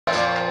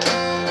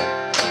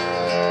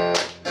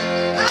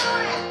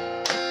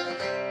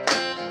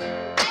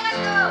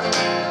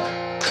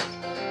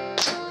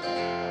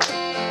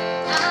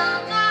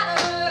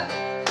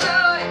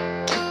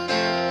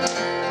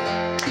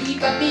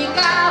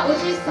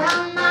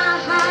ま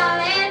晴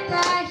れた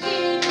日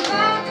には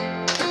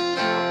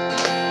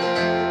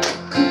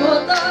雲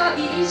と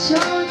一緒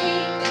に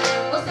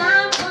お散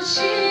歩し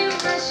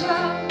ましょ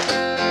う。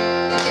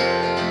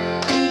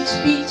ピチ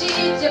ピチ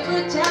チャプ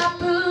チャ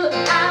プ雨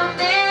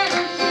の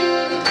日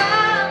には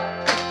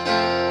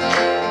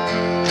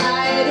カ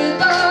エル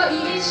と一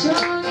緒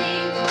に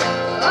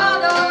踊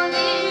り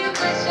ま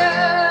しょ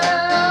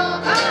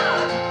う。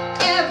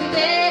Every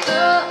day,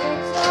 oh,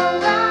 it's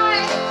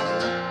alright.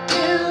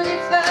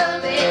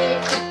 Beautiful day.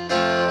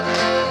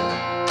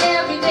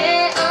 Every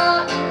day,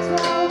 oh, it's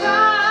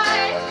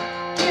alright.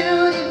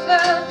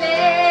 Beautiful day.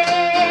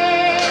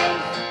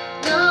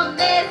 飲ん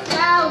で騒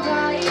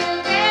い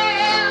で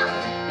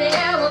手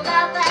を叩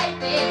い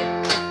て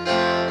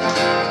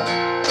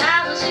楽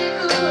し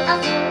く遊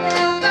べ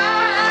ば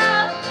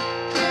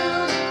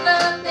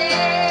Beautiful day。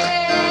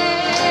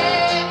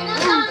 皆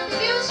さん手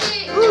拍子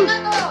ありが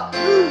とう。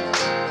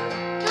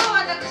今日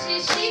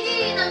私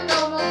CD なんか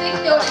を持ってき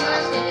ておりま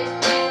してです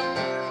ね、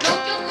6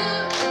曲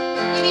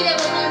入りでご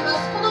ざいます。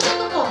この曲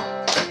も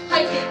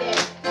入ってて、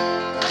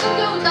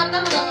今日歌っ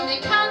たのだとね、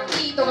キャンデ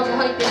ィーとかも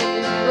入ってるん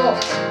ですけど、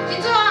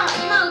実は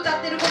今歌っ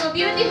てるこの「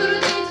ビューティフル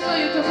デイズ」と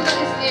いう曲がで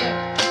すね、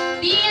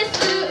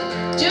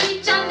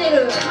 BS11 チャンネ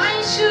ル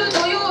毎週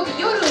土曜日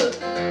夜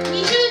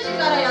20時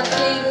からやって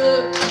い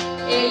る、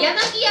柳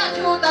家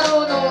京太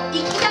郎の「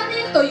粋だ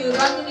ね」という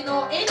番組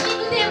のエンディン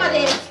グテーマ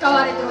で使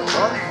われておりま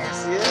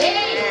す。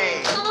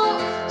その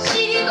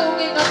CD の音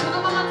源がそ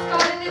のまま使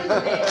われている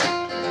ので、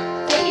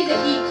ぜひぜ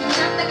ひ気に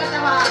なった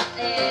方は、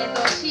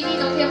CD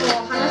の件も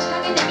話しか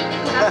けてみて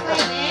ください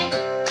ね。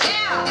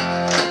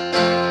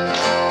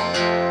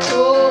今日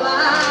は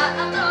あ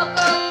の子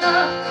と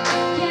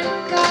喧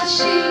嘩し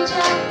ちゃっ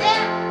て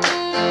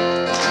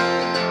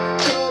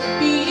ちょっ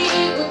ぴり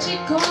落ち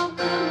込む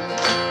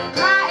帰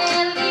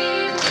り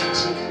道、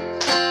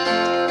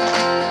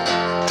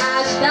明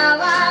日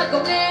はご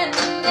めん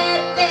ね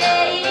って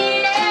言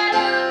える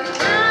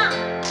かな、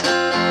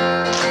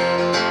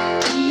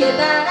言えた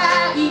ら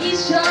一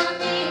緒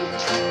に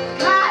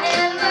帰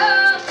る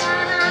か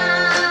な。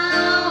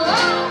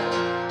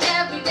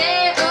 Every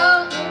day,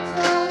 oh, it's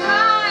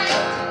alright.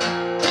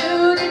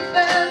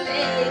 Beautiful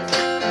days.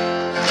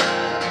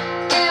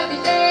 Every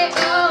day,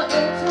 oh,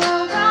 it's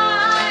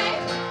alright.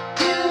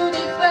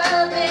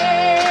 Beautiful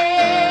days.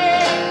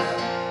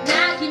 泣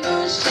き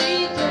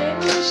虫と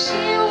虫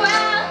は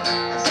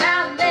挟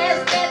んで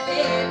捨てて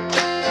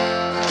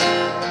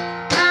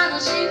楽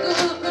しく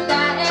歌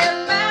え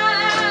ば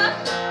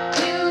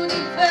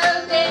Beautiful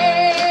days。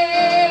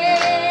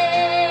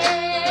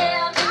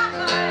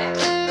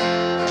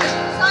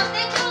 そして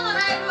今日のラ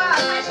イブは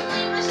最初も言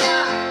いました、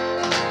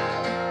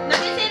投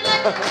げ銭ライ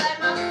ブでござい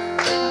ます。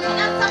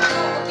皆様の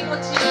お気持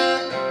ち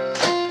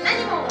何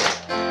も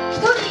一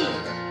人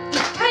1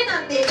回な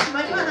んて決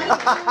まりはないです。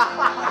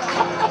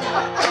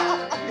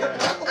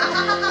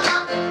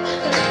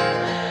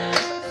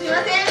すいま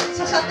せん、し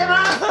ゃしゃって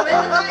ます。ごめんな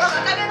さい。若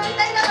気の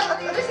至りだと思っ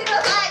て許してくだ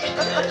さい。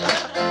本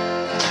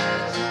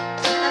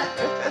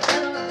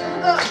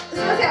当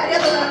すいません、ありが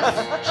とうございます。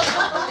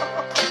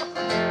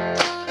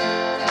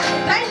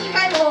第2回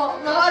も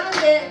回るん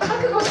で覚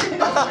悟してく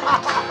ださい。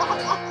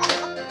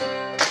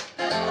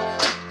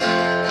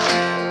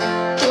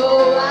今日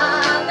は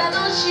楽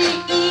しい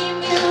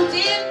ミュージ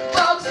ックボ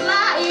ックスラ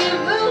イ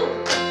ブ、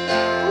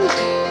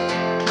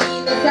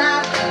皆さ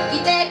ん来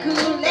てく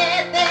れ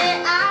て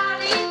あ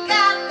りが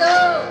と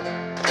う。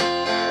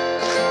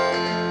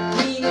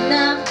みんな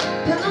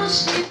楽し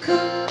く盛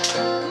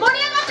り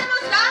上がってま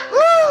すか？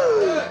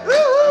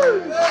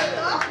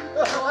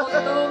もっと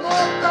もっとも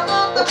っとも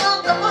っとも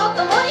っともっと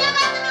盛り上が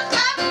ってますか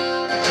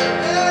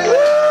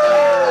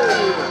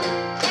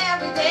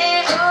？Every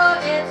day, oh,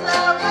 it's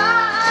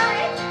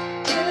alright.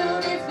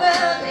 Beautiful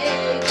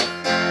day.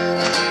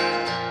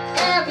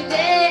 Every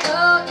day,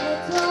 oh,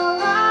 it's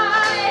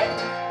alright.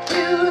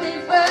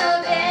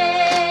 Beautiful day.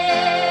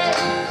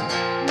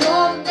 飲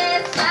んで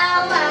騒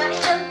い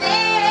で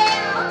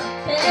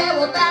手を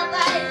叩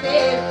いて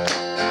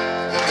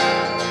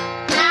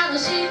楽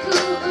しく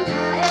歌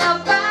え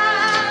ば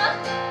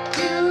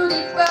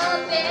Beautiful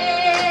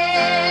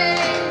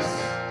days。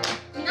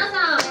 皆さ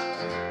ん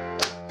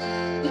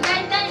歌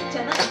いたいんじ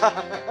ゃない？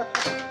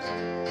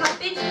勝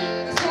手に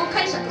そう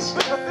解釈し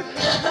ます。ま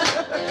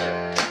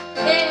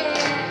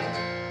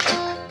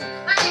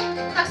あね、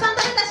たくさん食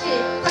べたし、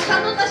たくさ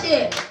ん飲んだし、ち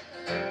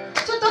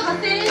ょっと発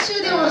声練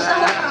習でもした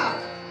方が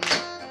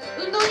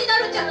運動にな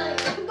るんじゃない？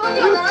運動に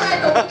はならない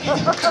と思うけど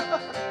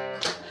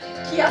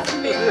気休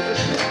め。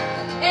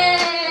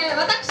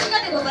私が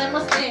でござい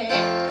ますね。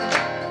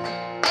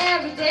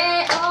 Every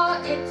day, oh,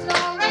 it's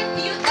alright っ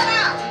て言った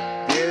ら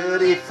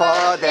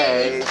Beautiful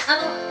days。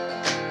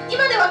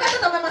 今で分かった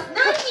と思います。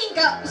何人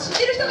か知っ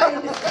てる人がいる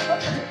んです。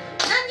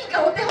何人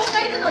かお手本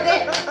がいるの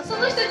で、そ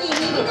の人に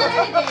右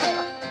習いで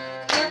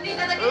やってい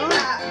ただければ、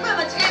ま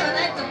あ間違いは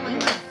ないと思い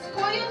ます。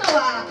こういうの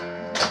は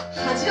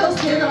恥を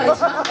捨てるのが一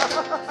番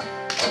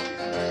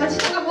恥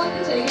とか持っ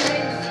てちゃいけないで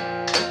す。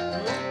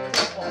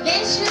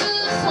練習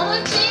その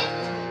1、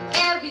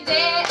 Every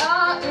day,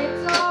 oh,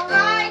 it's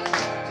alright.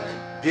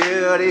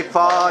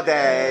 Beautiful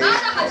days. まだ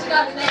8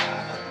があるね。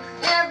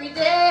Every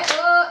day,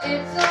 oh,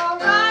 it's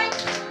alright.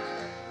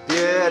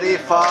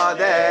 Beautiful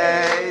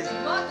days.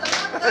 もっとも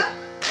っと。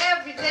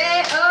Every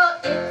day, oh,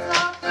 it's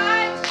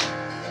alright.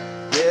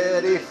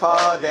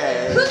 Beautiful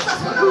days. ふっさ、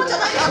そんなもんじゃ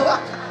ないでしょ。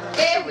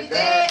Every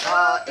day,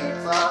 oh,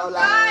 it's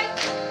alright.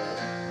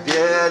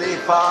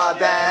 Beautiful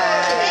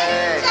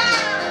days.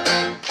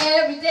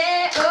 Every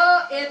day,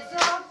 oh, it's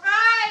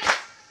alright.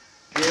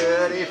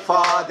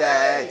 Beautiful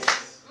days.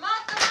 もっ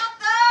ともっ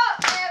と。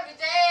Every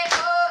day, oh,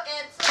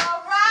 it's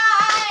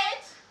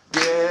alright.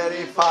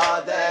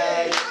 Beautiful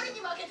days. 一人に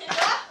負けてるよ。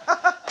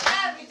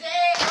Every day,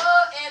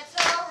 oh, it's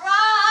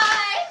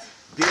alright.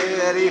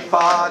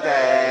 Beautiful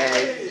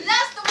days.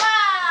 Last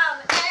one.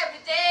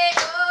 Every day,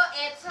 oh,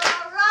 it's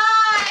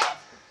alright.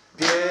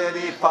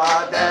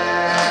 Beautiful days.